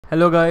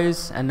Hello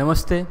guys and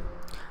namaste,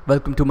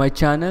 welcome to my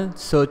channel.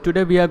 So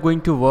today we are going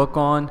to work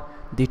on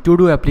the To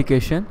Do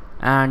application,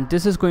 and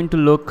this is going to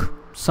look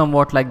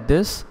somewhat like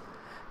this.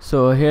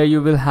 So here you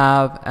will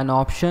have an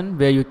option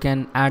where you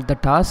can add the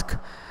task,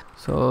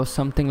 so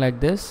something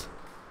like this,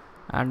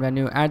 and when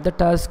you add the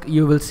task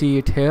you will see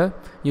it here.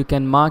 You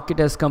can mark it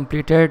as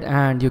completed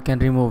and you can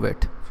remove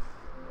it.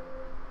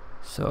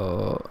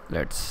 So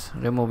let's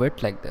remove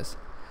it like this.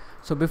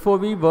 So before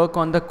we work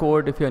on the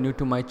code, if you are new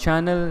to my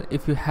channel,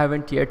 if you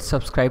haven't yet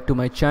subscribed to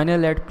my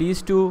channel yet,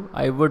 please do.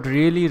 I would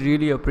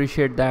really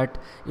appreciate that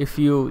if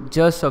you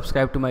just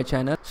subscribe to my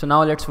channel. So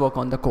now let's work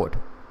on the code.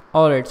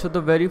 Alright, so the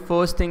very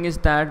first thing is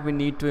that we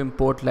need to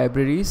import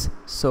libraries.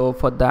 So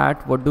for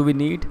that, what do we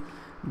need?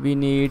 We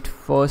need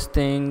first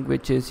thing,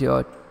 which is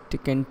your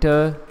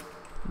Tkinter.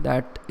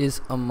 That is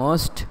a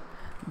must.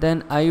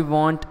 Then I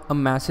want a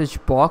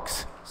message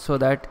box, so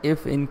that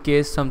if in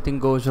case something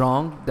goes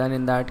wrong, then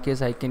in that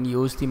case I can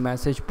use the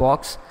message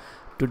box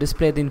to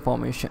display the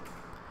information.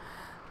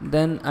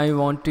 Then I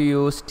want to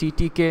use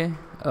TTK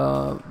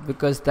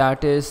because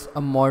that is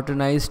a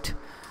modernized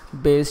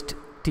based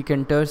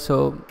Tkinter,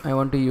 so I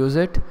want to use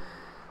it.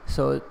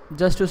 So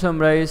just to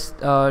summarize,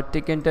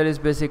 Tkinter is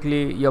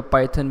basically your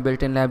Python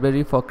built-in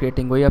library for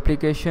creating GUI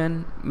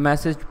application.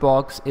 Message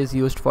box is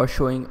used for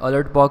showing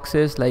alert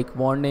boxes like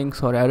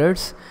warnings or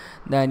errors.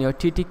 Then your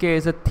TTK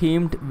is a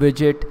themed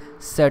widget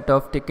set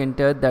of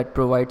Tkinter that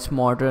provides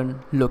modern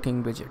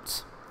looking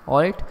widgets.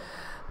 Alright,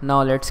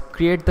 now let's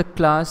create the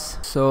class.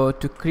 So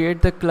to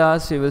create the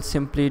class, we will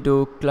simply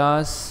do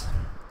class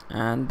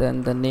and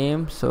then the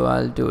name. So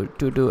I'll do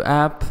to do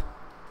app,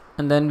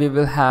 and then we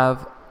will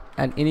have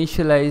an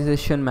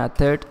initialization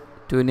method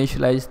to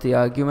initialize the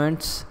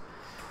arguments.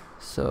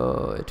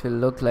 So it will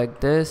look like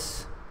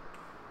this,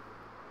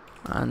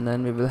 and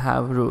then we will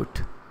have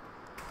root.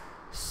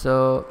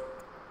 So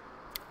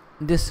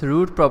this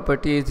root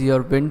property is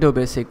your window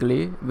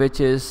basically, which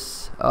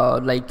is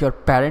like your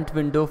parent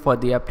window for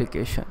the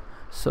application.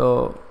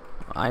 So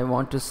I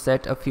want to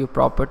set a few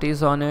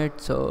properties on it.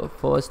 So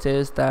first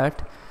is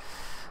that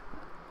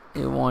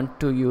you want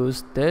to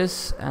use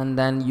this, and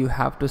then you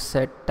have to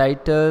set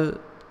title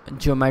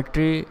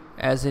geometry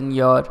as in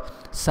your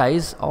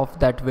size of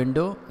that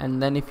window,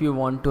 and then if you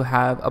want to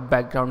have a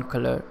background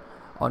color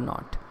or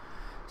not.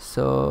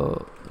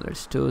 So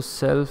let's do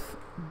self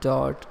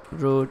dot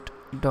root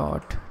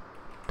dot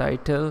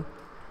title,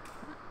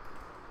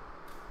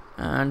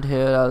 and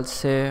here I'll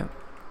say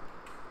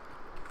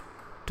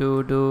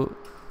to do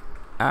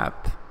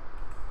app,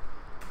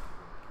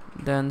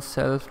 then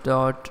self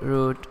dot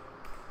root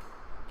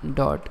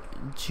dot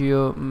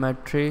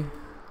geometry,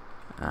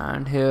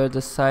 and here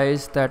the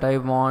size that I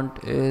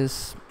want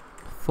is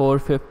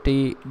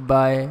 450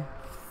 by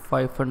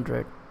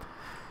 500.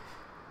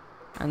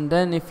 And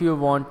then if you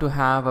want to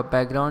have a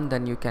background,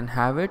 then you can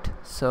have it.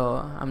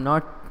 So I'm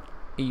not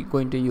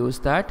going to use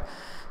that,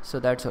 so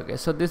that's okay.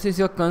 So this is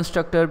your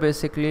constructor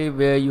basically,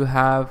 where you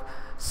have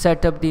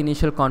set up the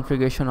initial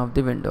configuration of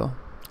the window.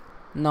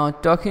 Now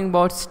talking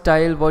about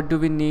style, what do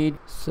we need?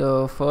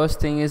 So first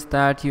thing is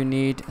that you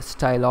need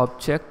style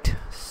object.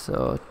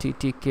 So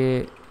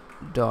ttk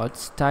dot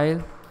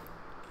style,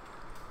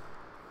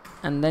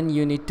 and then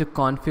you need to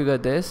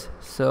configure this.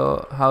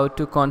 So how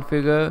to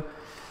configure?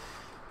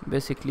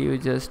 Basically you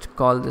just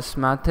call this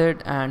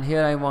method, and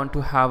here I want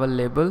to have a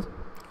label.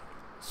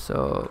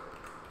 So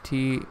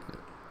t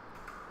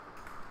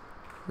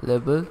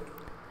label,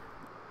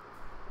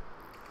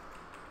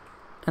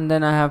 and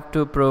then I have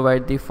to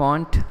provide the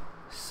font.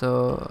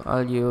 So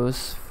I'll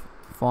use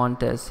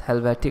font as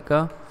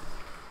Helvetica,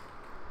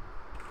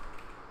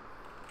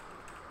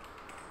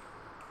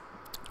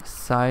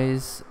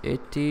 size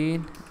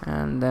 18,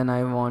 and then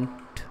I want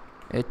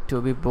it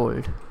to be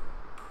bold.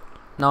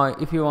 Now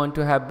if you want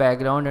to have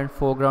background and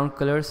foreground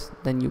colors,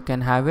 then you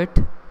can have it.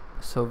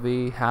 So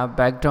we have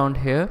background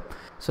here.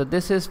 So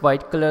this is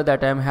white color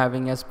that I'm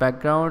having as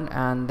background,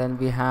 and then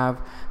we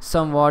have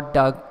somewhat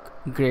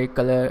dark gray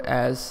color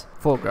as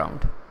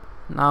foreground.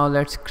 Now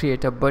let's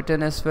create a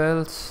button as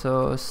well.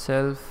 So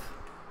self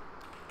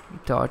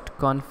dot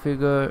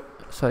configure,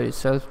 sorry,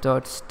 self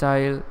dot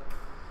style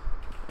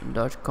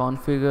dot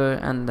configure,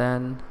 and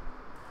then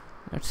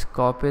let's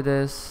copy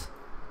this,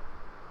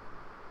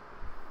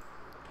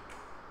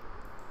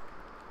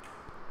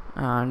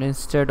 and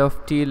instead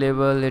of t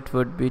label it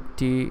would be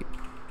t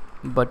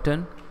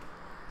button,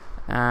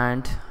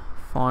 and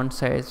font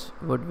size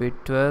would be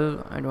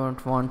 12. I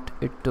don't want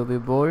it to be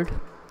bold.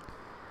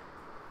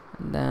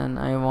 Then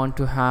I want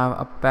to have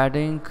a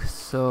padding,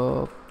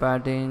 so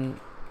padding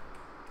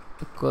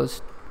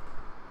equals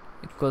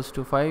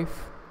to 5,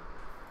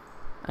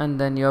 and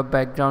then your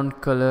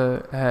background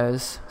color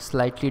has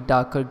slightly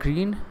darker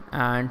green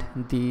and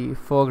the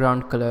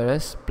foreground color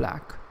is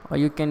black, or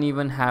you can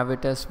even have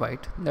it as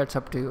white, that's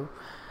up to you.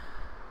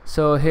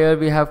 So here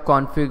we have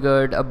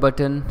configured a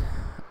button,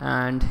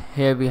 and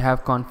here we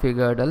have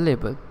configured a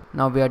label.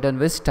 Now we are done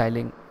with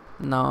styling.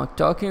 Now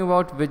talking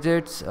about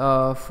widgets,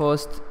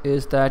 first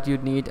is that you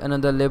need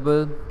another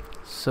label.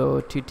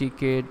 So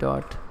ttk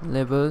dot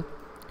label,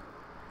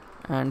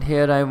 and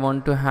here I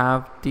want to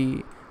have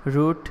the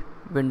root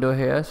window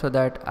here so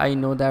that I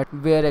know that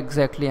where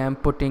exactly I'm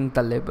putting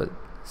the label.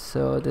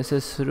 So this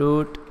is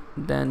root,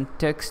 then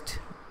text,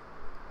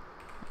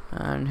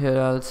 and here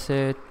I'll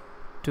say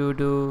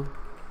to-do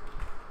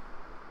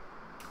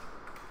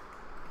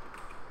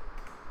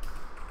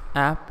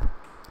app,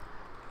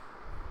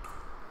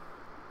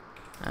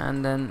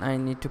 and then I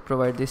need to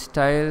provide the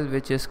style,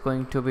 which is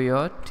going to be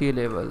your T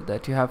label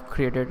that you have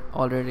created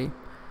already.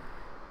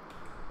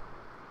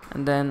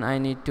 And then I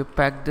need to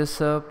pack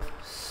this up,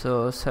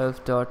 so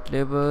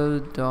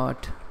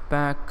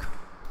self.label.pack,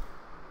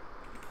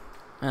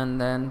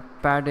 and then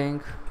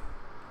padding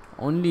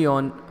only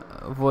on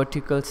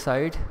vertical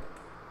side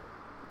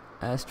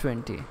as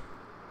 20.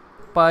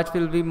 Part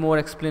will be more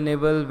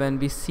explainable when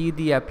we see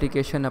the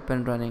application up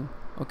and running.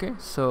 Okay,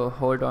 so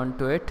hold on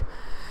to it.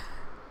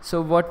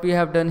 So what we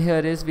have done here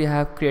is we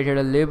have created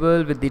a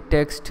label with the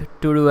text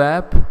to-do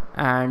app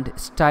and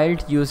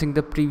styled using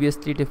the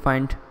previously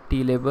defined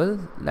T label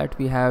that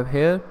we have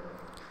here.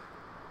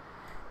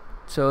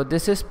 So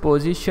this is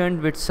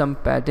positioned with some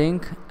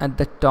padding at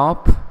the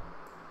top,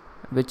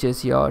 which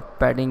is your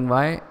padding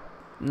Y.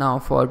 Now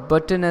for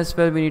button as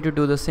well, we need to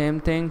do the same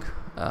thing,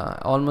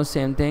 almost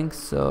same thing.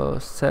 So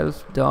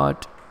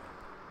self.task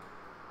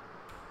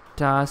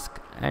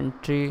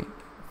entry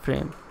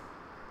frame.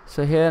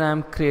 So here I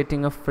am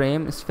creating a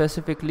frame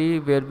specifically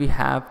where we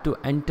have to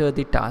enter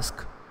the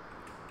task.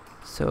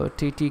 So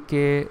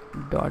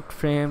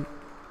ttk.frame,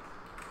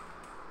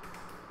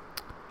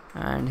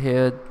 and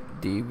here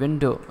the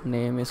window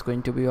name is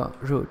going to be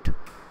root.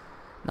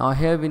 Now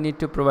here we need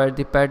to provide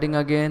the padding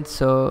again,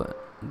 so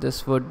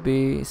this would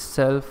be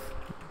self.task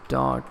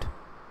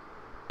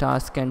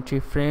entry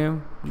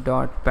frame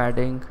dot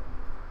padding,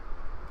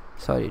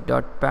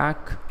 dot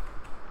pack,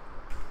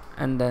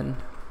 and then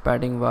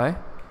padding Y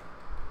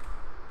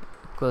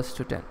equals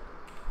to 10.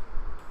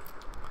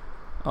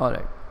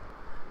 Alright,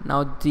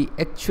 now the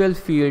actual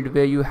field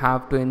where you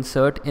have to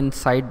insert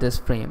inside this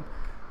frame,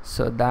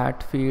 so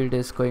that field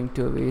is going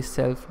to be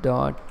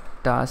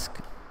self.task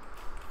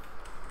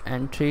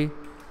entry,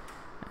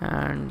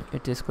 and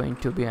it is going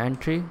to be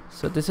entry.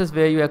 So this is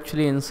where you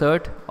actually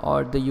insert,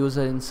 or the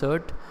user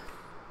insert.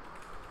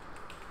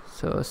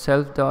 So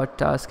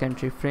self.task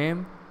entry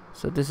frame,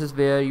 so this is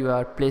where you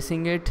are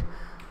placing it.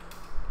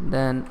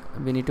 Then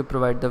we need to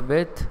provide the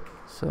width,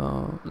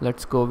 so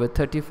let's go with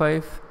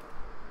 35.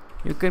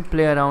 You can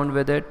play around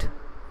with it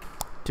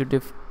to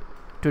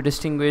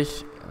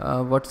distinguish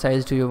what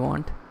size do you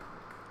want.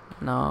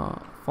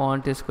 Now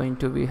font is going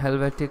to be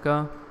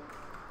Helvetica,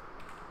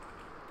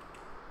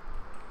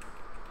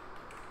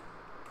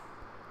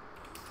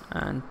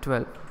 and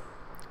 12.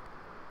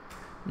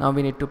 Now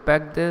we need to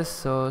pack this,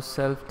 so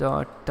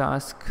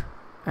self.task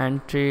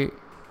entry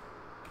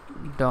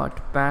dot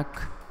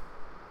pack,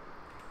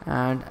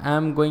 and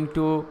I'm going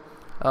to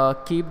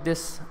keep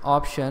this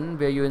option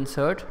where you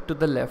insert to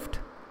the left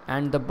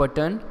and the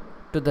button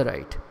to the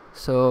right.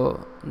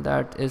 So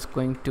that is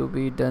going to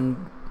be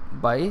done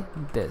by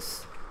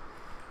this,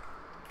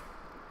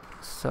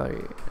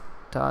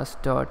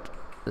 task dot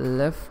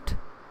left,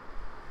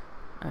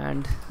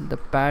 and the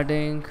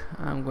padding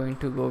I'm going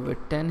to go with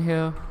 10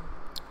 here.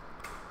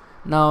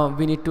 Now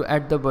we need to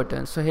add the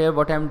button. So here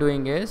what I'm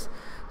doing is,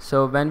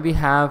 so when we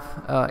have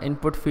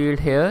input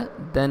field here,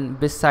 then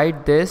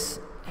beside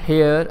this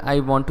here I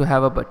want to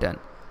have a button,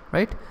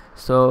 right?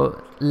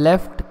 So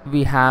left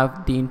we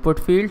have the input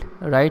field,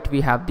 right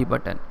we have the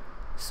button,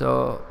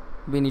 so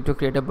we need to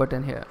create a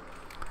button here.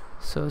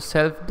 So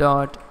self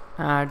dot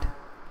add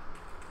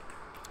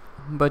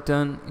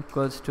button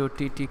equals to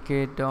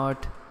ttk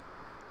dot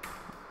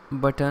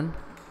button,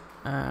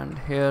 and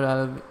here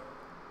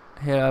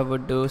I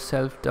would do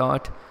self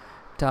dot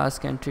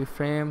task entry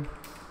frame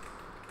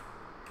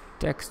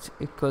text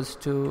equals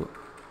to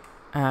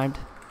add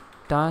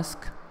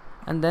task,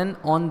 and then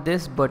on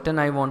this button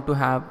I want to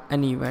have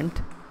an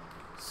event.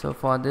 So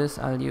for this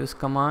I'll use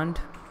command.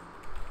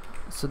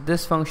 So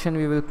this function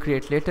we will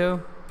create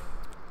later,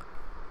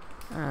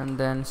 and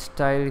then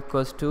style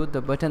equals to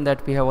the button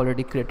that we have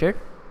already created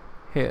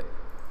here.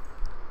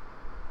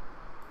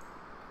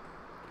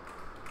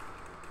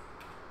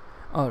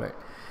 Alright,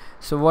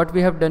 so what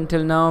we have done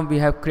till now, we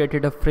have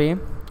created a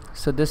frame.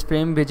 So this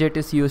frame widget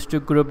is used to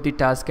group the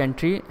task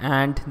entry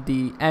and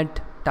the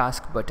add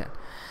task button.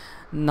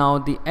 Now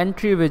the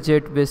entry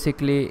widget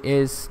basically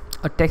is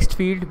a text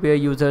field where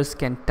users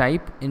can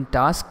type in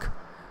task,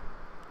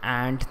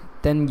 and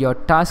then your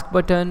task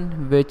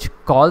button which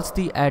calls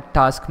the add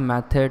task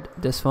method,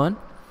 this one,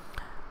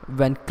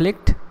 when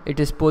clicked it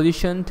is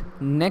positioned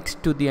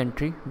next to the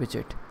entry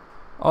widget.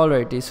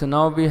 Alrighty, so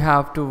now we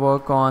have to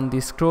work on the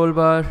scroll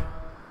bar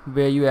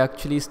where you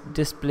actually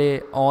display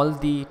all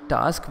the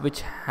tasks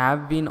which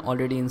have been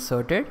already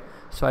inserted.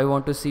 So I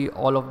want to see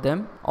all of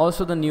them,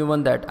 also the new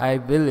one that I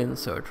will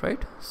insert,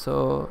 right?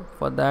 So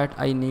for that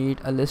I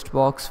need a list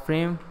box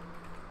frame.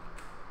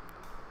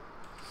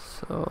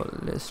 So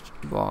list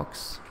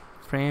box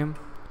frame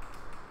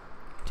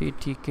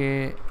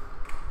ttk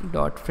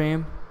dot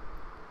frame,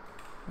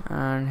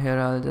 and here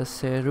I'll just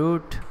say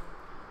root.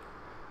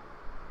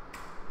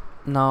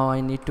 Now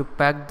I need to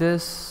pack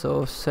this,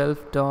 so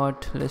self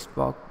dot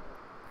listbox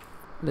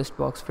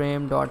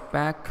frame dot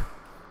pack,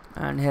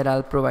 and here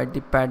I'll provide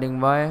the padding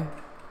y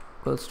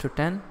equals to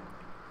 10.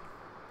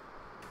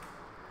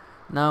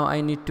 Now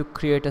I need to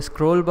create a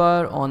scroll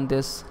bar on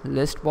this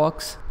list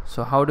box.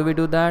 So how do we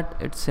do that?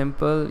 It's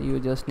simple. You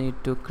just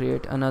need to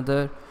create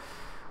another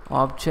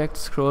object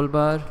scroll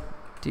bar,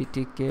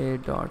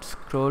 ttk dot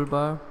scroll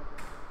bar,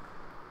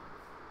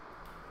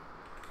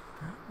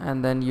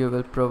 and then you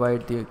will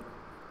provide the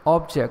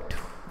object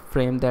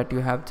frame that you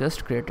have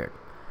just created.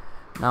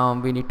 Now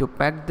we need to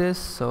pack this,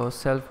 so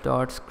self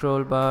dot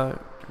scroll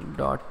bar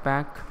dot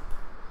pack,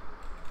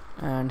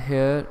 and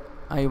here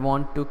I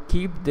want to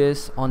keep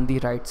this on the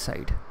right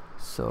side,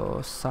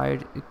 so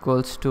side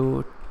equals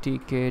to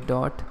tk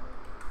dot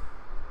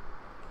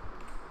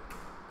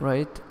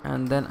right,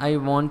 and then I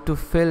want to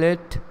fill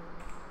it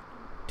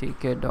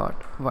tk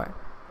dot y.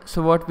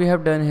 So what we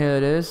have done here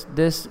is,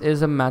 this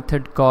is a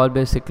method call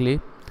basically,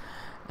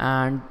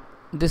 and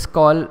this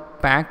call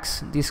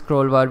packs the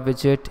scroll bar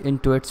widget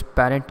into its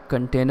parent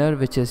container,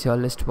 which is your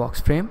list box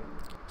frame.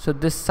 So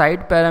this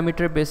side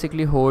parameter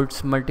basically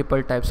holds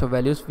multiple types of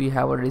values. We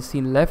have already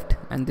seen left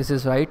and this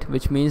is right,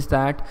 which means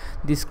that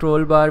the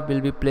scroll bar will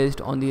be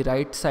placed on the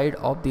right side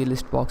of the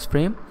list box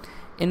frame.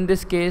 In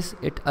this case,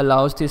 it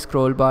allows the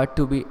scroll bar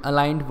to be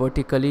aligned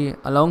vertically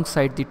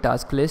alongside the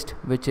task list,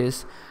 which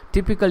is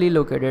typically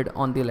located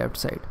on the left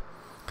side.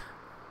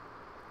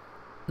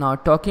 Now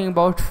talking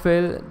about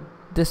fill,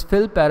 this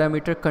fill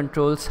parameter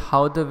controls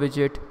how the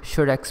widget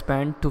should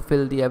expand to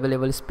fill the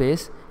available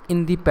space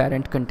in the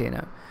parent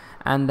container.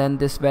 And then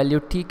this value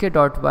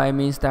tk.y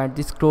means that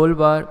the scroll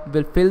bar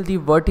will fill the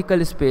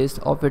vertical space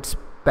of its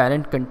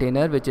parent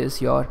container, which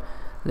is your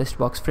list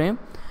box frame.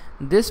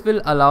 This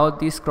will allow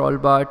the scroll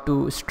bar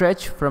to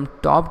stretch from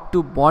top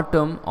to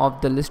bottom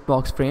of the list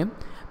box frame,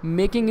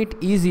 making it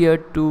easier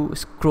to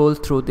scroll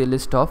through the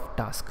list of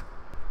tasks.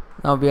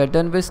 Now we are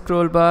done with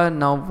scroll bar.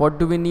 Now what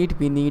do we need?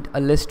 We need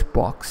a list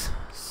box.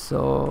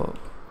 So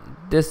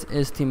this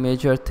is the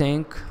major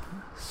thing.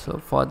 So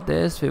for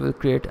this we will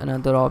create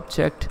another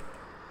object,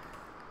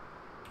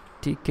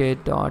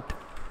 tk dot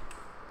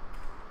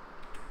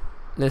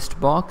list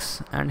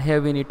box, and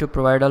here we need to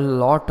provide a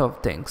lot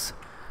of things.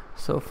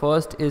 So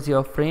first is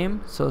your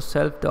frame, so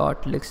self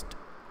dot list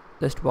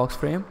box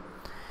frame.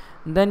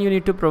 Then you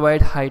need to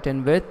provide height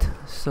and width,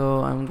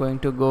 so I'm going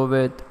to go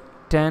with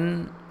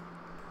 10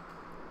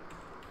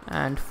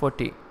 and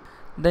 40.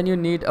 Then you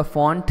need a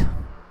font.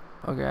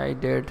 Okay, I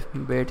did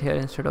weight here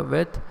instead of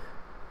width.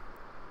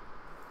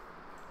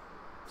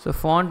 So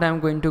font, I'm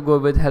going to go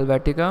with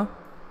Helvetica.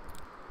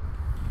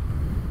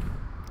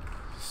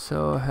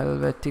 So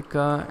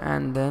Helvetica,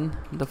 and then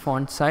the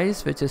font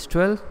size, which is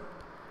 12.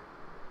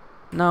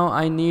 Now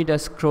I need a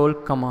scroll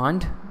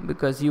command,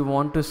 because you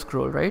want to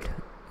scroll, right?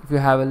 If you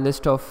have a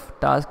list of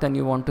tasks, then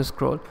you want to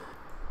scroll.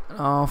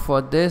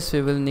 For this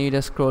we will need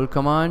a scroll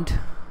command.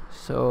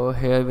 So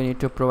here we need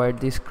to provide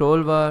the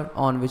scroll bar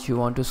on which you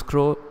want to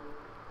scroll,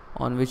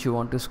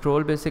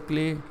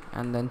 basically,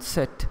 and then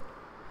set.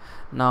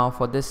 Now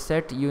for this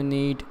set you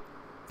need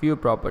few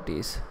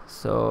properties.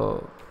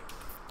 So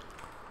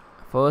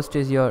first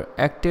is your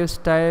active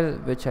style,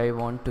 which I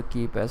want to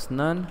keep as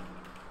none.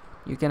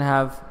 You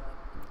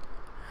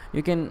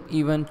can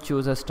even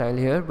choose a style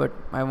here, but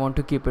I want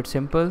to keep it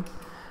simple.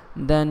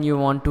 Then you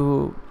want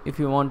to, if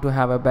you want to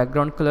have a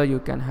background color, you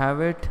can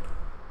have it.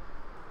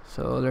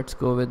 So let's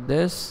go with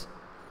this,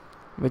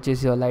 which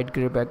is your light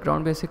gray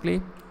background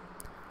basically.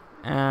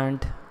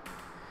 And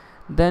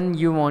then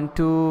you want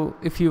to,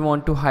 if you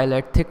want to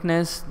highlight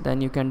thickness,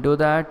 then you can do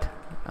that.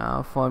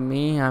 For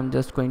me, I'm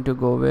just going to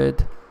go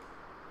with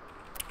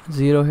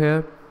 0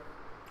 here.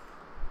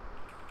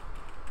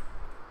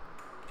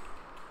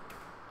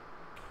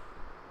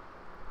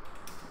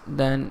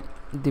 Then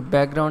the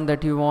background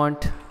that you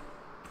want,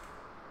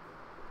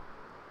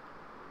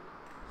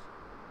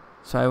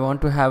 so I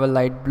want to have a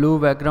light blue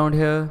background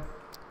here.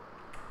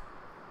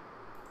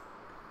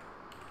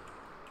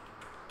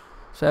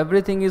 So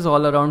everything is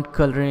all around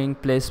coloring,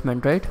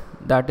 placement, right?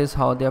 That is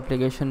how the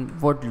application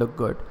would look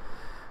good.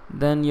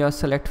 Then you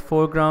select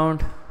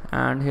foreground,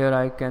 and here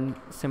I can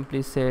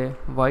simply say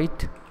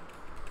white.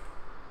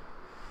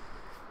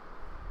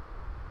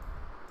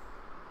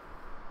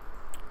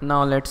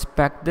 Now let's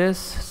pack this.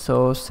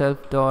 So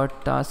self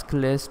dot task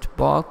list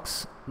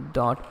box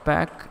dot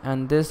pack,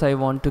 and this I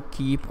want to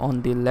keep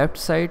on the left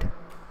side.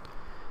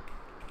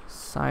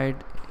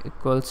 Side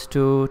equals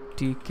to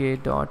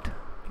tk dot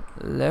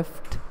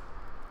left,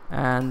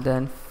 and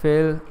then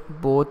fill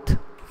both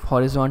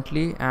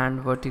horizontally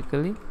and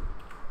vertically,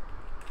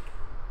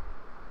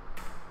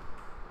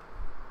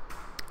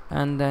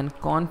 and then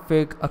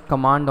config a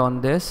command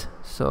on this.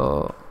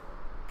 So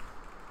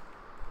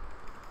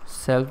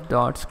self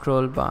dot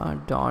scroll bar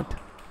dot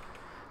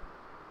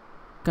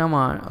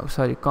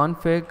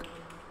config,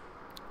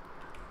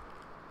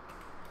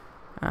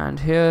 and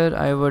here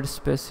I would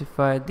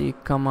specify the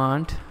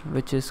command,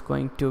 which is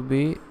going to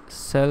be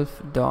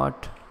self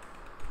dot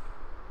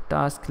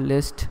task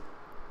list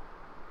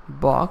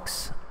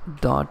box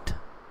dot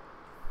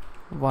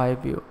y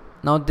view.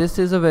 Now this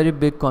is a very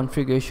big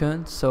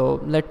configuration,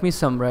 so let me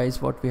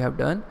summarize what we have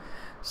done.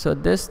 So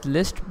this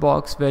list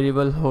box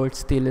variable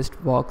holds the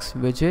list box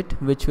widget,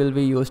 which will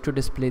be used to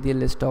display the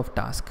list of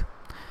tasks.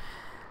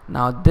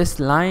 Now this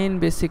line,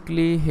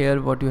 basically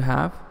here what you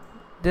have,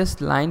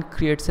 this line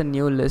creates a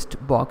new list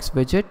box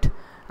widget,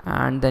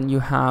 and then you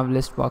have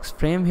list box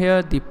frame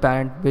here, the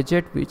parent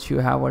widget which you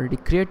have already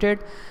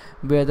created,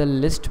 where the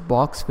list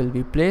box will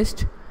be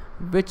placed,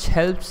 which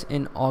helps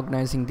in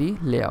organizing the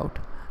layout.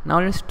 Now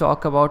let's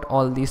talk about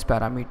all these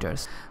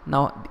parameters.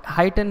 Now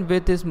height and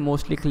width is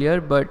mostly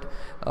clear, but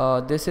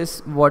this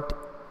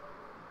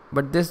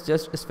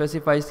just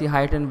specifies the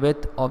height and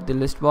width of the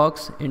list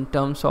box in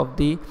terms of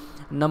the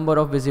number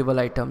of visible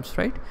items,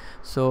 right?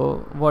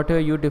 So whatever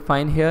you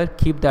define here,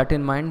 keep that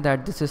in mind,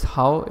 that this is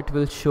how it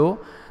will show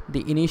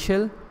the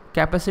initial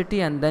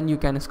capacity, and then you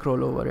can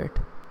scroll over it.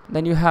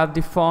 Then you have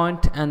the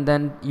font, and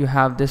then you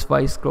have this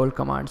Y scroll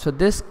command. So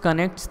this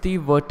connects the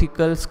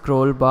vertical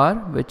scroll bar,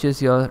 which is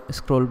your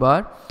scroll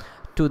bar,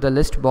 to the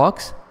list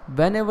box.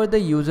 Whenever the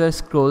user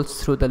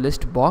scrolls through the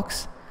list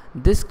box,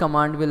 this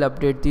command will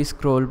update the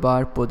scroll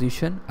bar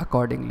position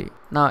accordingly.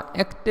 Now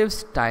active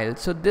style,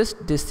 so this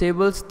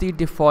disables the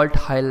default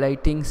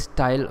highlighting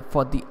style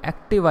for the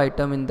active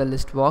item in the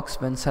list box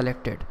when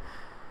selected.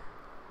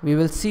 We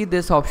will see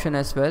this option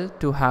as well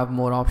to have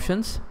more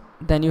options.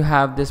 Then you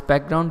have this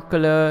background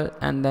color,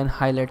 and then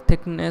highlight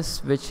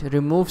thickness, which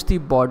removes the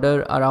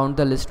border around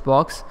the list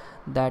box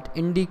that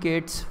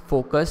indicates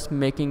focus,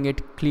 making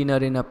it cleaner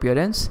in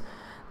appearance.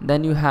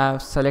 Then you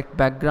have select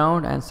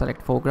background and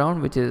select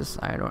foreground, which is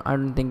I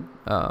don't think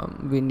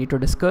we need to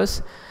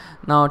discuss.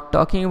 Now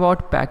talking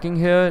about packing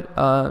here,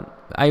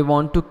 I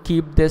want to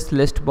keep this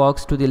list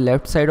box to the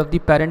left side of the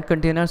parent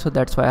container, so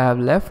that's why I have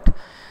left.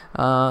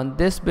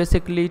 This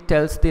basically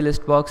tells the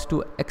list box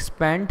to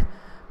expand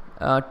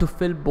to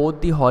fill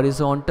both the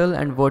horizontal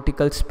and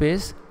vertical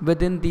space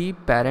within the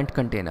parent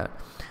container.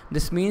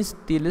 This means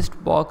the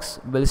list box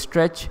will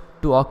stretch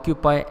to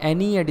occupy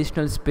any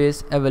additional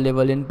space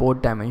available in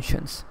both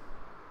dimensions.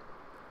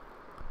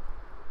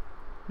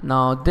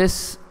 Now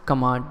this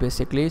command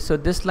basically, so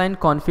this line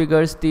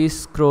configures the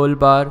scroll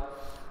bar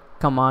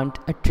command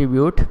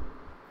attribute,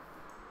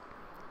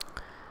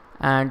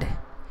 and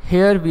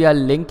here we are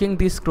linking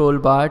the scroll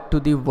bar to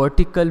the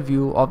vertical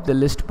view of the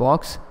list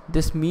box.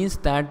 This means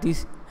that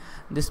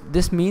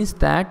this means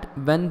that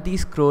when the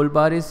scroll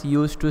bar is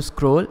used to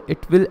scroll,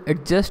 it will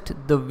adjust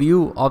the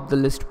view of the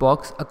list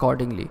box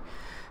accordingly.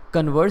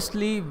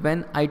 Conversely,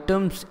 when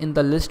items in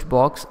the list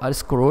box are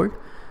scrolled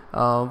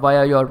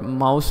via your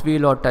mouse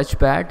wheel or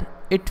touchpad,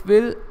 it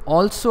will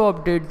also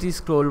update the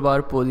scroll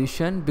bar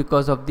position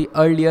because of the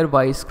earlier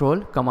Y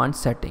scroll command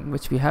setting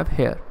which we have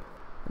here.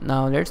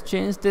 Now let's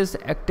change this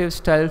active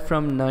style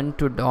from none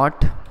to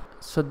dot.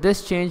 So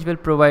this change will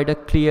provide a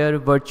clear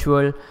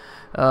virtual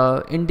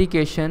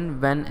indication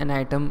when an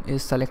item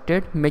is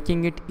selected,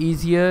 making it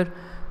easier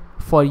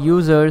for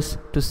users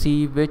to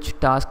see which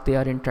task they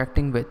are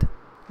interacting with.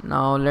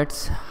 Now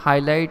let's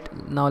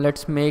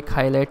make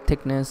highlight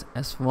thickness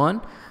as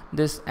 1.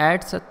 This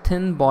adds a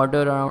thin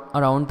border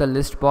around the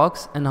list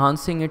box,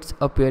 enhancing its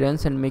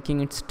appearance and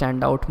making it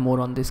stand out more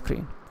on the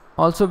screen.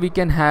 Also we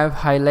can have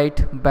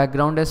highlight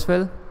background as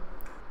well.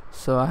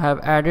 So I have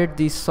added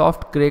the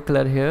soft gray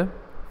color here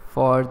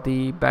for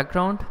the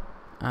background,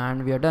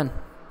 and we are done.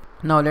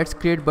 Now let's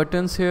create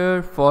buttons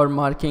here for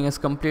marking as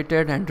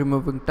completed and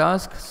removing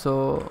tasks.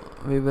 So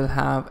we will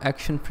have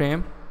action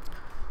frame.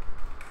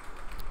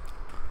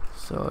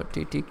 So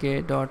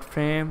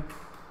ttk.frame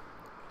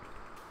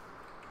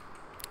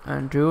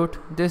and root.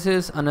 This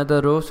is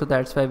another row, so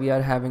that's why we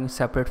are having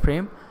separate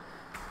frame.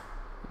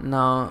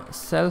 Now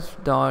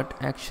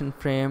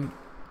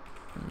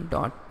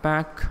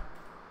self.actionFrame.pack,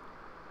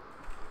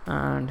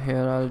 and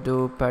here I'll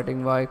do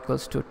padding y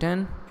equals to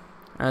 10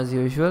 as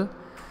usual.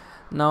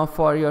 Now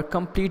for your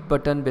complete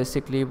button,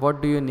 basically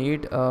what do you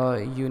need?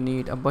 You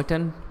need a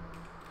button,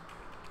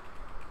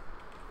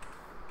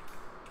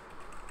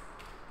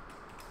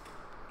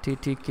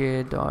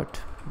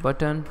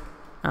 ttk.button,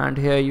 and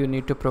here you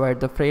need to provide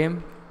the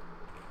frame,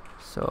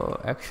 so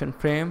action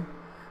frame.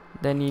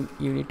 Then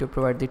you need to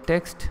provide the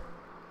text,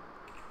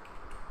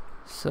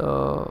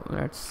 so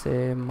let's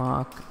say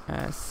mark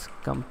as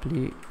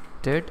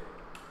completed.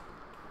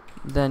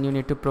 Then you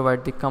need to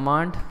provide the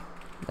command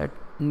that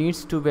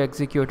needs to be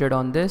executed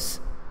on this,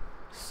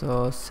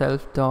 so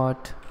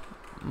self.mark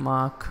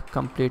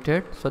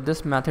completed. So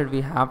this method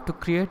we have to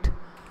create,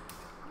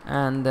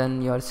 and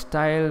then your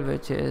style,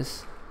 which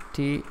is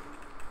t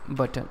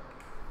button.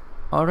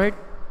 Alright,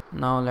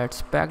 now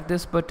let's pack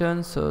this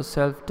button. So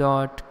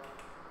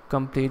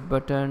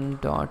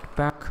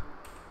self.completeButton.pack,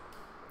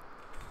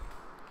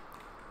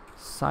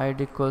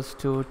 side equals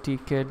to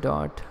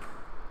tk.left,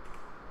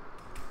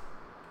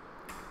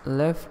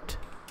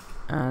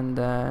 and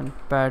then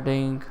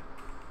padding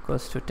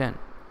equals to 10.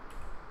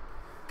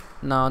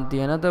 Now the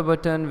another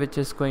button, which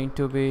is going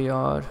to be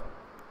your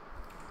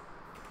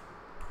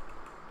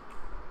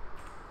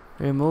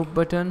remove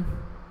button.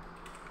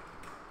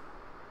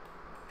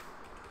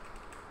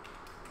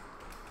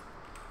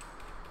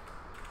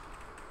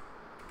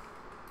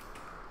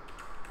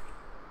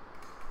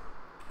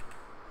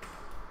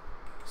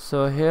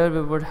 So here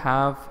we would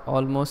have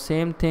almost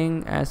same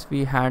thing as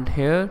we had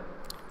here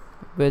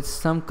with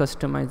some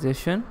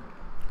customization.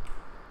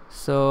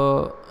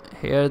 So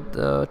here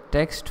the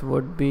text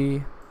would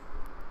be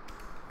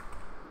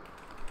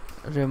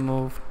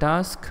remove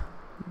task,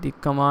 the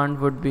command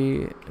would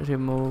be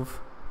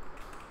remove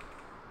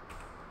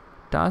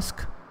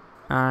task,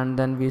 and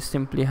then we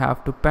simply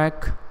have to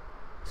pack.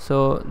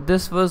 So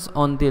this was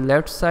on the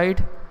left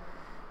side,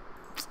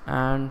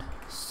 and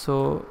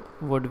so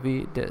would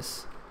be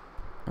this.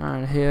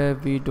 And here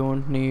we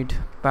don't need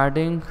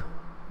padding,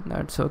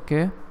 that's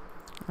okay.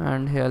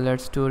 And here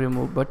let's do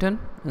remove button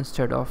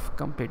instead of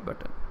complete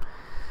button.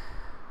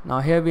 Now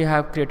here we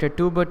have created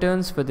two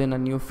buttons within a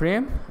new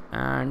frame,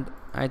 and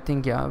I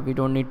think we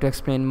don't need to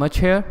explain much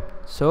here,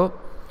 so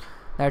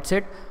that's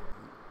it.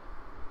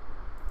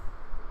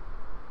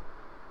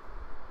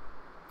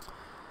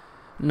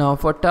 Now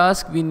for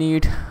task we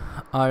need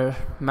our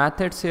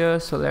methods here,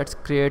 so let's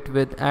create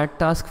with add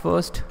task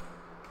first.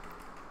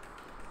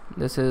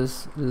 This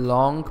is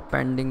long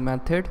pending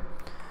method.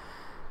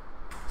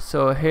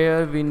 So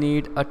here we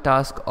need a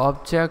task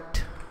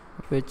object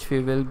which we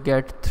will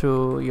get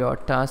through your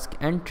task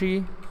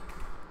entry,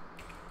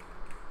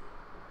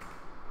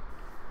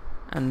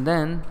 and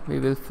then we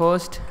will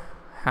first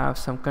have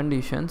some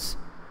conditions.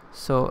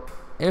 So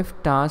if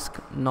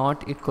task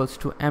not equals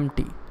to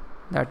empty,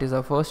 that is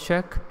our first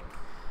check.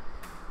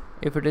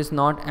 If it is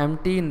not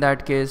empty, in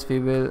that case we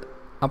will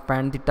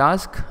append the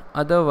task.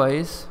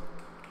 Otherwise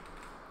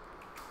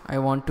I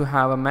want to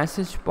have a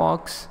message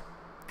box,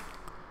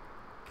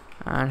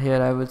 and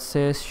here I would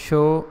say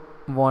show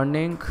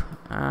warning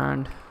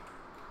and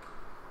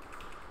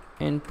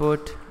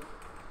input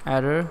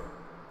error,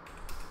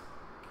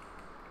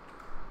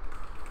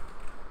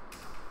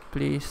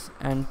 please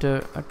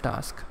enter a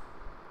task.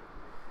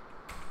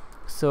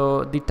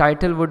 So the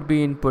title would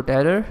be input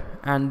error,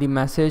 and the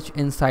message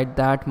inside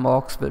that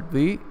box would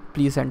be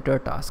please enter a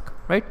task,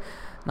 right?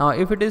 Now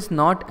if it is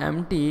not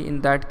empty,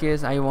 in that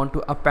case I want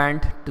to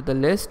append to the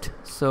list.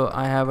 So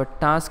I have a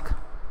task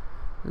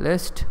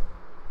list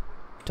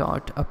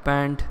dot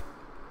append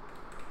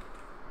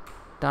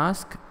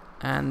task,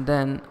 and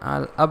then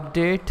I'll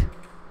update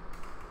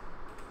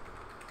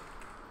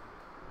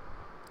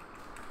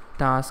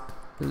task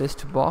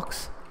list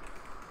box,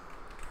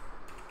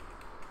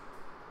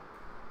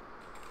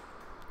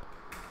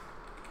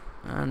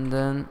 and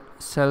then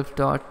self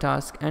dot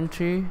task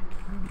entry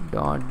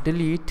dot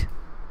delete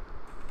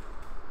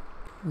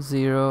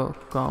 0,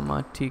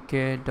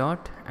 tk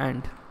dot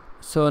end.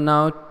 So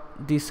now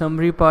the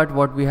summary part,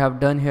 what we have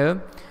done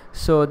here.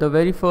 So the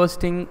very first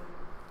thing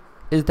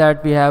is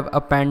that we have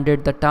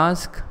appended the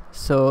task.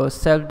 So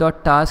self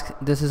dot task,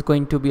 this is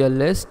going to be a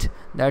list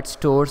that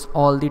stores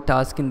all the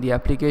tasks in the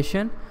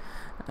application,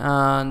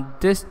 and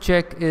this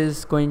check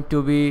is going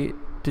to be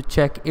to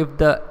check if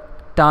the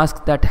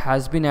task that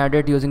has been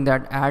added using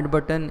that add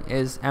button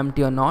is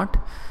empty or not.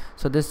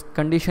 So this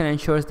condition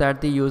ensures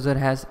that the user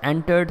has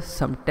entered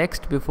some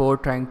text before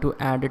trying to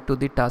add it to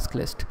the task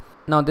list.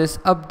 Now this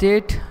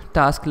update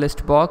task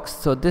list box,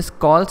 so this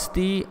calls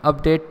the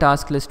update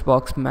task list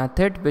box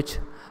method, which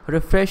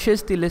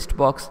refreshes the list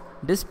box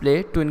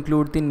display to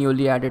include the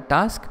newly added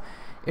task.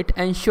 It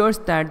ensures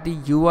that the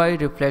UI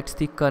reflects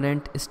the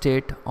current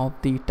state of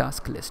the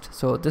task list.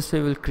 So this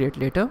we will create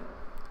later.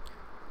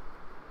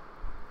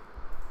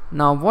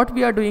 Now what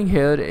we are doing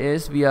here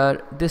is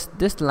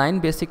this line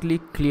basically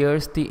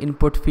clears the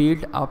input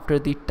field after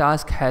the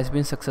task has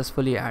been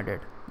successfully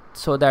added,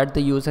 so that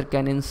the user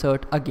can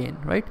insert again,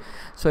 right?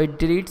 So it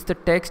deletes the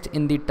text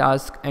in the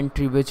task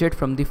entry widget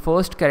from the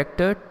first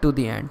character to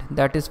the end.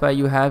 That is why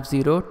you have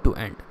 0 to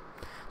end.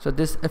 So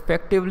this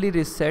effectively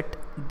reset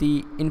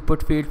the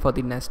input field for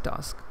the next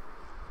task.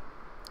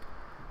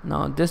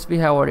 Now this we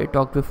have already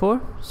talked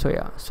before.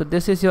 So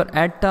this is your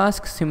add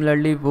task.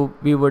 Similarly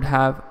we would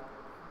have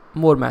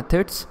more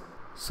methods.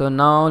 So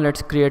now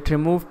let's create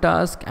remove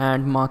task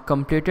and mark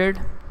completed.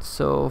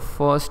 So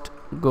first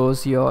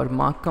goes your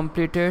mark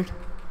completed.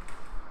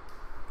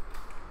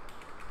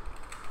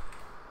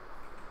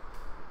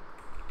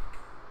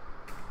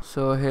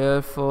 So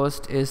here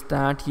first is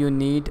that you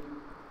need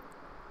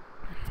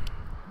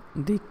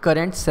the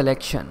current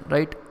selection,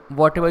 right?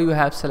 Whatever you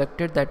have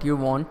selected that you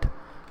want.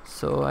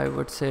 So I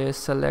would say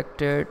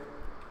selected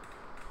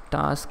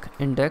task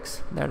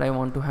index that I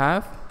want to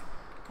have,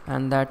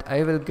 and that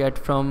I will get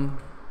from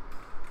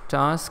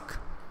task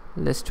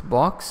list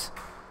box,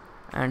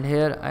 and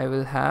here I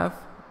will have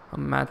a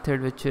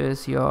method which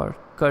is your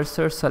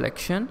cursor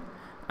selection,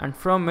 and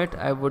from it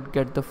I would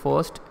get the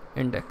first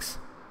index.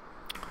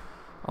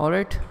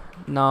 Alright,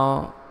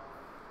 now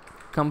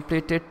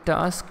completed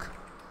task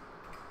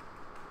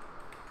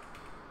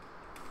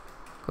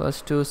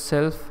goes to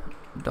self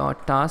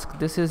dot task.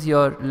 This is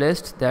your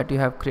list that you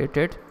have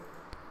created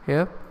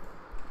here,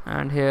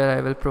 and here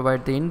I will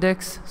provide the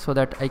index so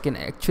that I can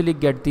actually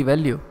get the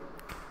value.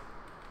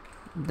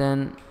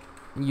 then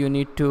you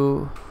need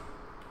to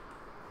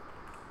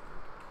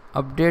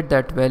update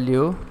that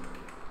value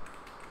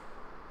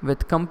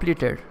with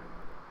completed,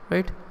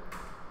 right?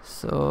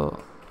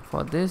 So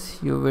for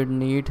this you would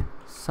need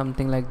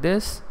something like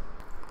this.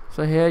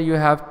 So here you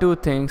have two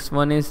things.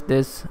 One is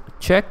this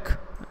check,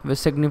 which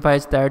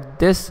signifies that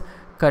this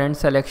current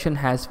selection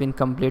has been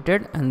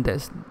completed, and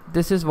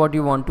this is what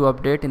you want to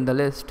update in the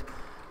list.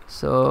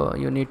 So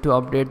you need to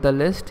update the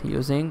list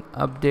using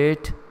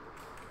update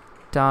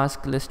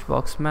task list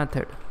box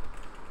method.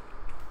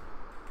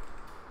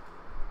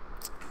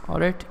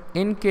 Alright,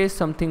 in case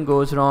something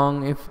goes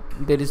wrong, if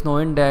there is no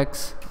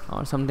index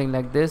or something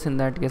like this, in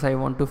that case I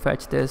want to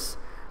fetch this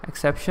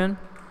exception,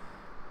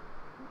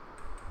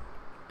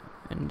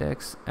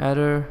 index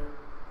error,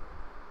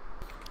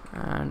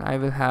 and I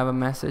will have a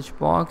message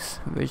box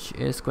which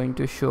is going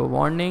to show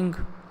warning,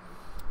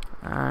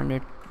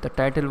 and the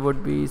title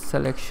would be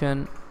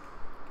selection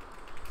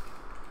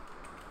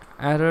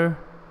error,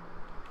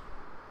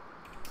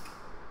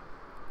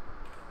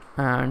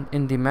 and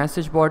in the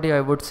message body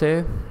I would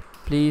say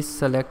please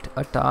select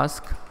a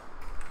task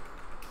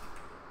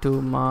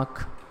to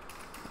mark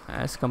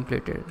as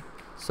completed.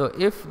 So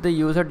if the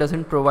user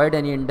doesn't provide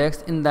any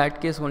index, in that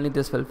case only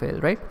this will fail,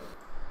 right?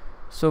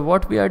 So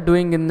what we are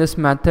doing in this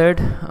method,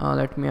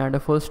 let me add a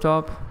full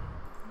stop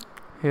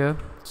here.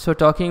 So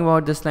talking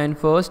about this line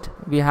first,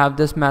 we have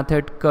this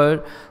method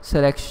cur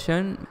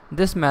selection.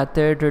 This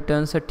method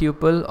returns a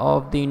tuple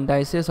of the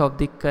indices of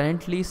the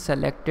currently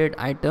selected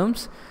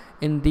items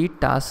in the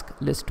task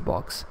list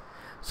box.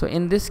 So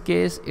in this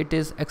case it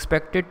is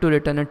expected to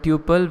return a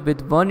tuple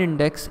with one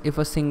index if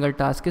a single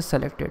task is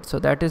selected. So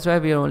that is why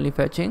we are only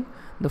fetching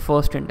the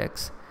first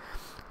index.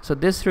 So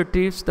this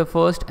retrieves the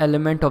first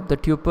element of the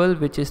tuple,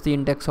 which is the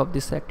index of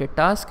the selected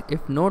task.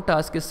 If no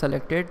task is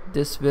selected,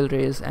 this will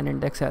raise an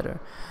index error.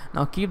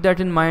 Now keep that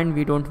in mind,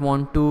 we don't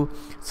want to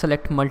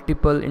select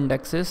multiple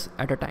indexes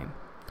at a time.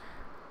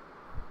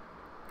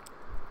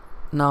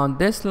 Now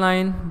this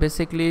line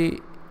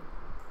basically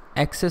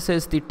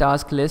accesses the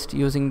task list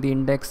using the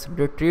index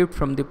retrieved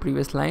from the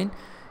previous line.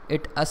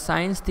 It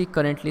assigns the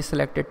currently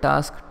selected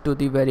task to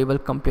the variable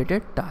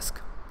completed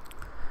task.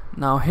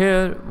 Now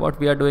here what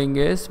we are doing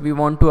is we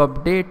want to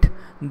update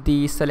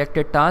the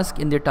selected task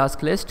in the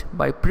task list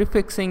by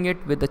prefixing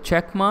it with a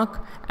check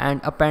mark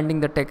and appending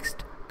the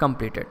text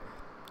completed.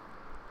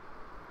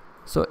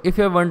 So if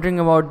you're wondering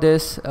about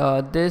this,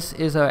 this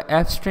is a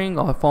f string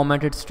or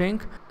formatted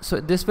string. So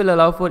this will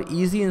allow for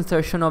easy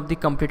insertion of the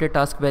completed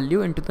task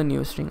value into the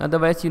new string.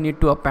 Otherwise you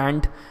need to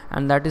append,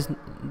 and that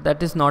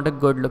is not a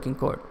good looking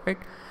code, right?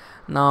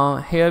 Now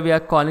here we are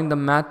calling the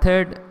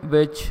method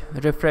which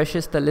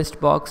refreshes the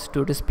list box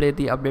to display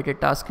the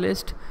updated task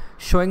list,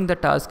 showing the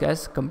task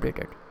as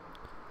completed.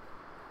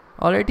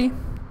 Alrighty,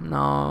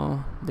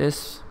 now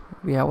this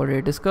we have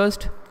already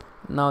discussed.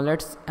 Now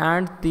let's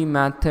add the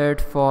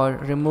method for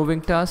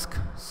removing task.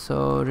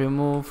 So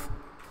remove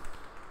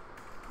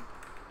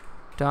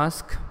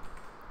task.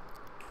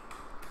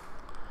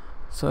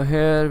 So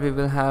here we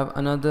will have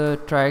another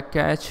try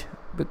catch,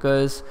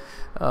 because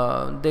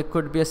there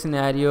could be a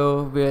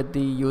scenario where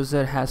the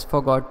user has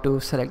forgot to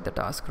select the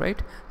task,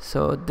 right?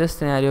 So this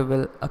scenario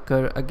will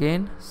occur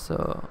again.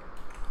 So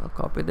I'll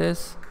copy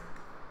this,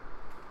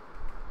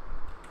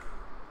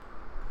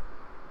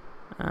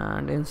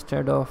 and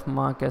instead of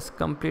mark as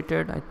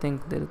completed, I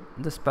think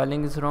the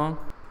spelling is wrong.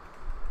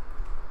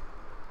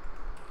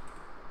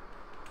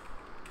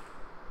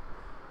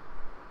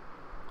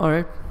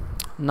 Alright,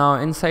 now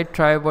inside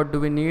try, what do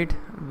we need?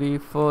 We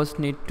first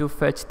need to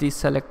fetch the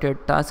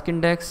selected task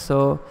index.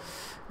 So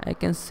I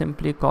can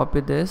simply copy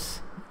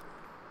this.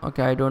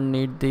 Okay, I don't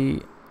need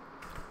the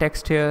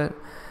text here.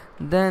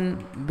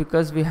 Then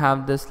because we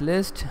have this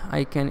list,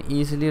 I can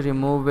easily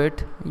remove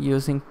it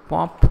using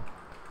pop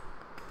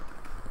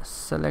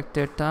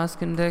selected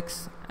task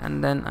index,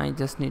 and then I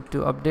just need to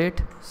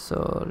update.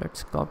 So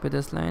let's copy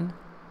this line.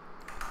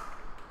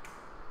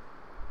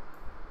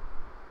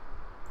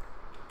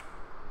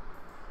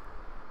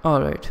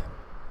 Alright,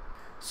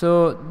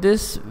 so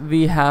this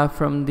we have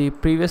from the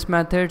previous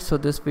method, so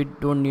this we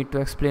don't need to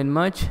explain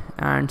much,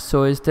 and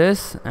so is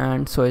this,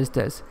 and so is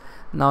this.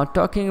 Now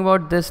talking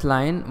about this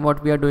line,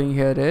 what we are doing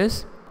here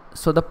is,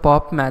 so the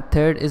pop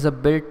method is a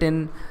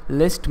built-in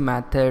list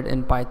method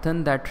in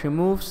Python that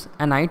removes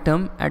an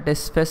item at a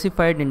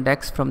specified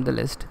index from the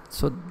list.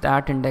 So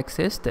that index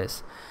is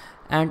this,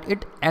 and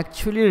it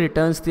actually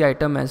returns the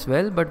item as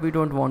well, but we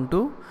don't want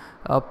to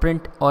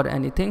print or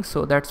anything,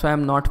 so that's why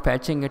I'm not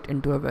fetching it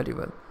into a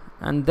variable.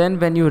 And then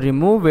when you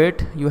remove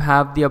it, you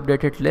have the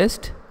updated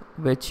list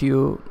which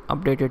you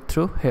updated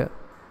through here.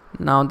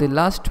 Now the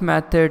last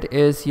method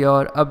is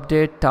your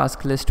update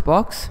task list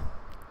box.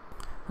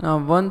 Now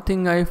one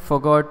thing I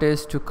forgot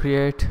is to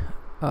create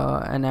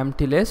an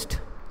empty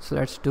list, so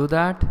let's do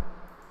that.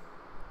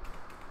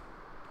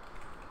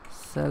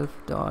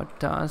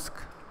 Self.task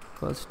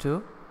equals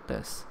to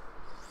this.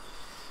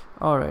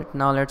 Alright,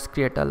 now let's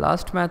create a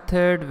last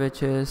method,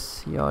 which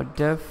is your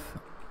def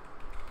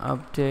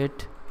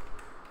update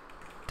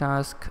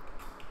task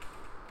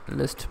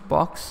list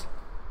box.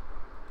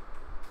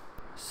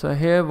 So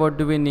here what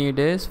do we need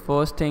is,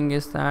 first thing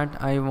is that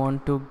I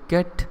want to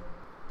get.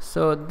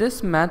 So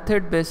this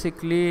method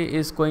basically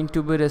is going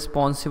to be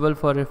responsible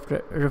for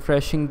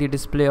refreshing the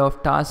display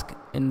of task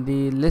in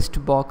the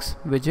list box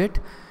widget,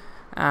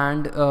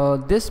 and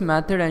this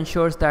method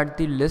ensures that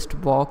the list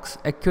box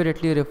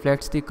accurately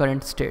reflects the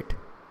current state.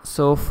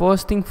 So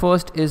first thing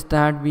first is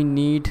that we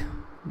need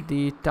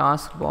the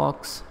task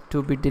box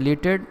to be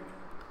deleted.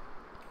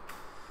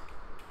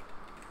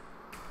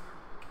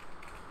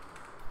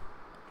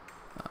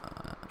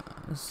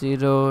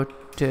 Zero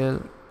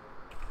till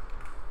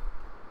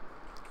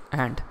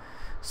end.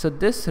 So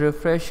this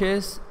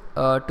refreshes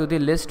to the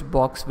list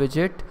box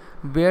widget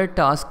where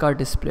tasks are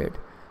displayed.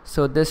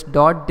 So this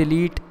dot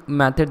delete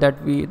method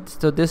that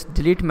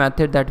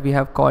we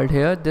have called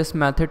here, this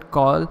method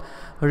call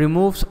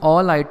removes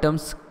all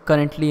items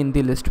currently in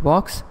the list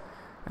box,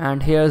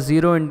 and here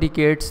 0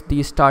 indicates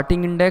the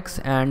starting index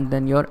and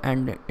then your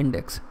end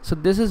index. So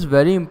this is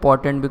very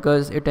important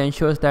because it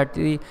ensures that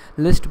the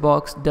list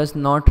box does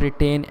not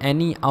retain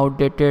any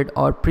outdated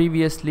or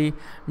previously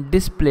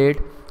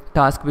displayed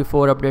task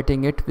before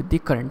updating it with the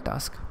current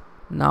task.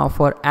 Now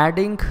for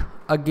adding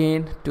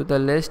again to the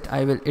list,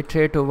 I will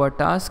iterate over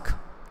task.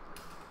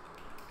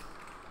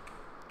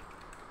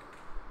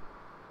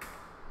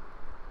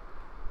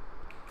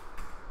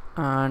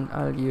 And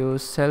I'll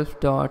use self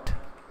dot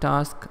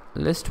task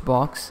list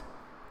box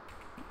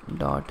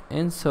dot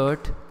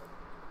insert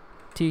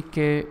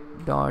tk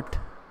dot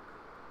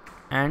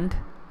end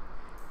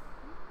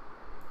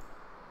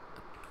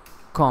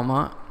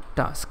comma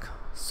task.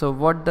 So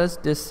what does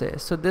this say?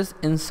 So this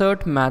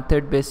insert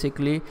method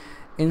basically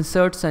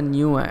inserts a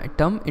new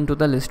item into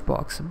the list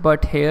box,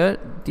 but here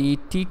the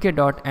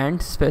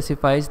tk.end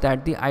specifies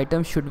that the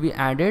item should be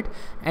added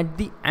at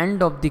the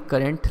end of the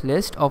current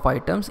list of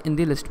items in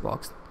the list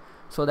box,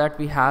 so that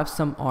we have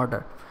some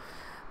order.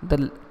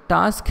 The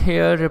task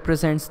here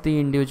represents the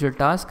individual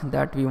task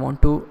that we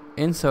want to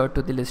insert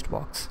to the list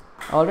box.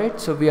 Alright,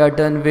 so we are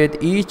done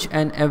with each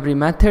and every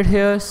method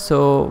here.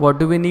 So what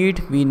do we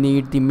need? We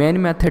need the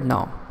main method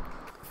now.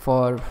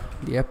 For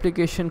the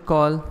application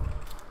call,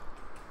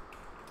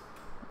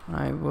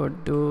 I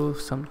would do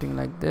something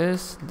like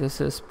this.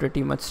 This is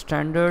pretty much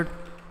standard.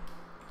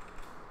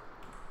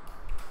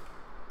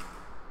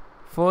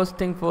 First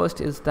thing first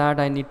is that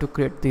I need to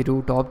create the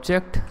root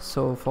object.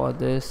 So for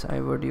this I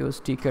would use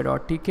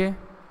tk.tk.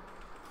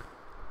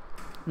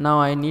 Now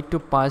I need to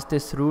pass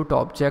this root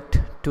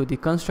object to the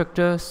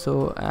constructor.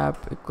 So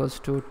app equals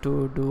to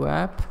do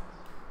app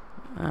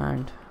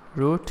and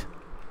root.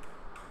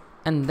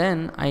 And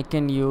then I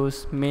can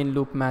use main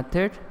loop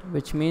method,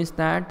 which means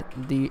that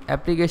the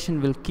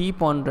application will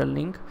keep on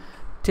running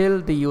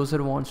till the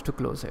user wants to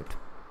close it.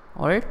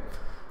 Alright,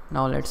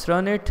 now let's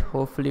run it.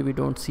 Hopefully we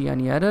don't see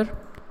any error.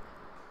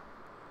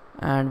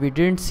 And we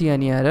didn't see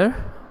any error,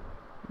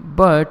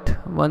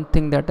 but one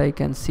thing that I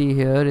can see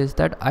here is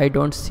that I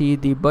don't see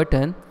the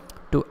button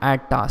to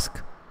add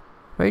task,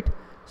 right?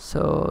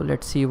 So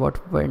let's see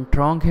what went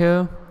wrong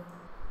here.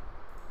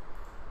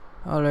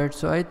 Alright,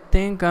 so I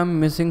think I'm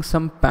missing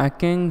some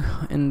packing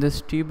in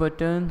this T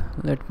button.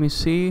 Let me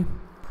see.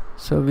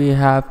 So we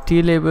have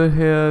T label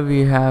here,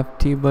 we have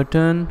T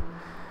button,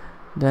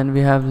 then we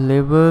have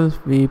label,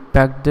 we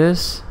packed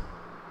this,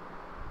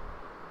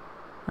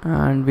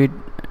 and we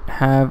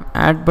have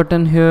add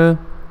button here.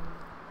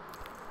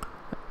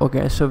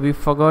 Okay, so we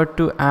forgot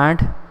to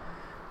add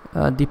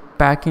the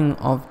packing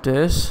of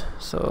this,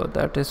 so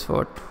that is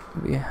what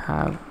we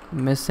have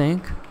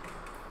missing.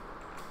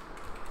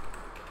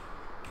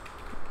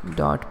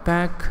 Dot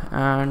pack,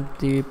 and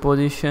the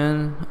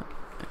position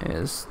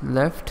is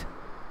left.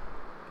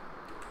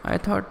 I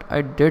thought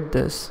I did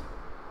this.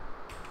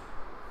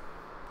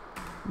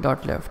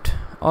 Dot left.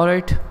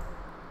 Alright,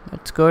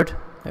 that's good.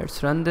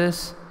 Let's run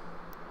this.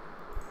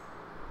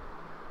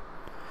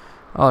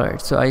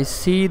 Alright, so I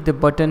see the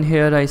button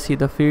here, I see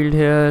the field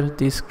here,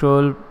 the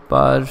scroll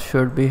bar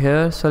should be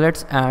here. So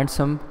let's add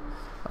some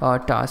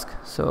task.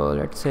 So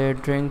let's say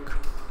drink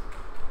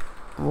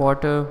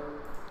water,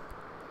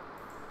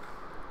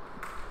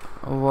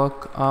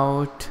 work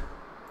out,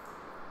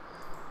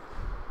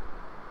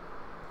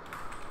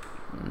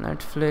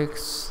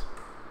 Netflix,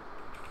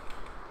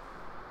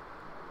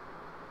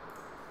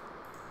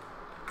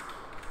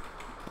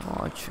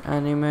 watch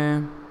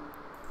anime,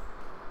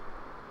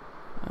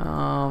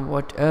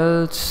 what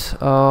else,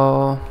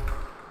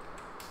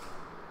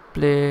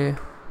 play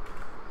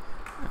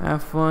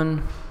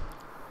F1,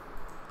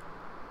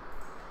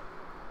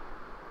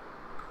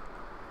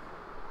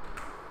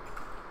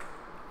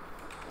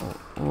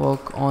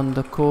 work on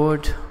the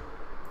code,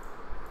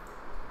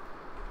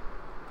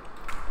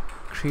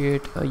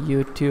 create a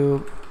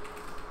YouTube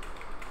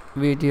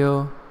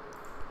video,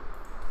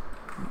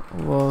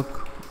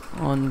 work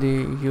on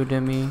the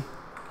Udemy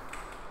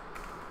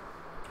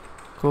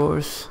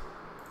course,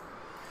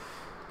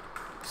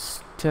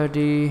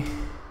 study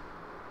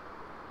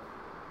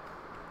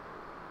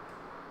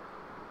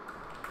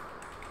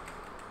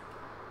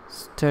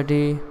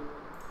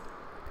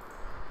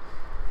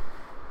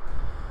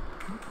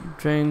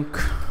drink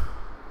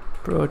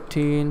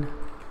protein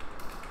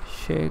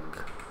shake,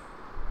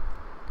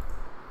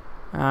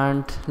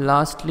 and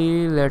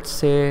lastly let's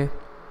say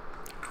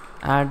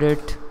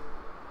edit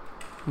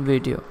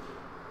video.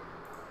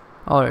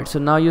 Alright, so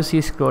now you see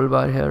scroll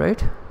bar here,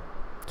 right?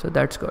 So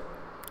that's good.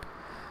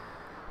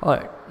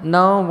 Alright,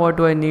 now what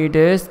do I need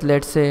is,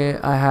 let's say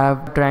I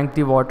have drank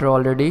the water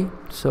already,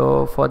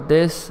 so for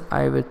this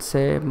I would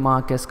say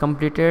mark as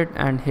completed,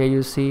 and here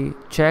you see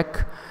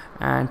check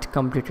and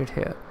completed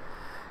here.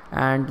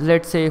 And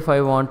let's say if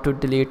I want to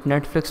delete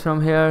Netflix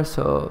from here,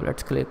 so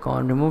let's click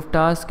on remove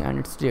task and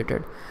it's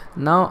deleted.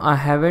 Now I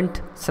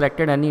haven't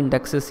selected any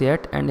indexes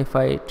yet, and if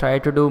I try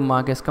to do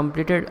mark as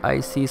completed, I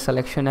see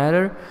selection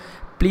error.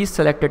 Please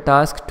select a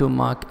task to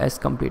mark as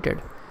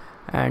completed.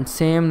 And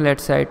same,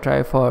 let's say I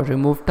try for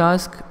remove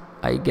task,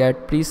 I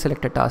get please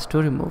select a task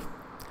to remove.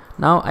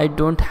 Now I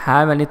don't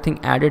have anything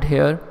added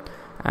here,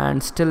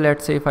 and still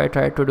let's say if I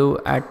try to do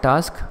add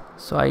task,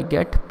 so I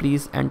get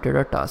please enter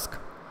a task.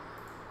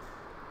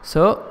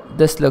 So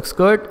this looks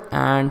good,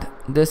 and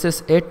this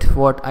is it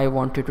what I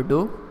wanted to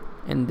do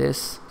in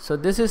this. So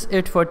this is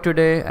it for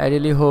today. I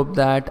really hope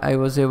that I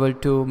was able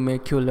to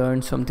make you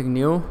learn something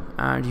new,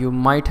 and you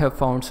might have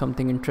found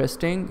something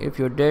interesting. If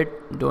you did,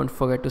 don't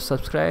forget to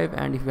subscribe,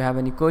 and if you have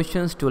any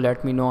questions, do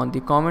let me know on the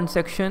comment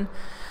section.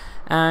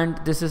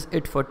 And this is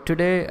it for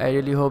today. I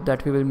really hope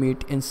that we will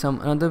meet in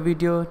some another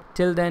video.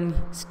 Till then,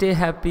 stay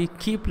happy,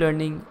 keep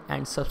learning,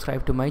 and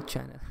subscribe to my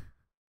channel.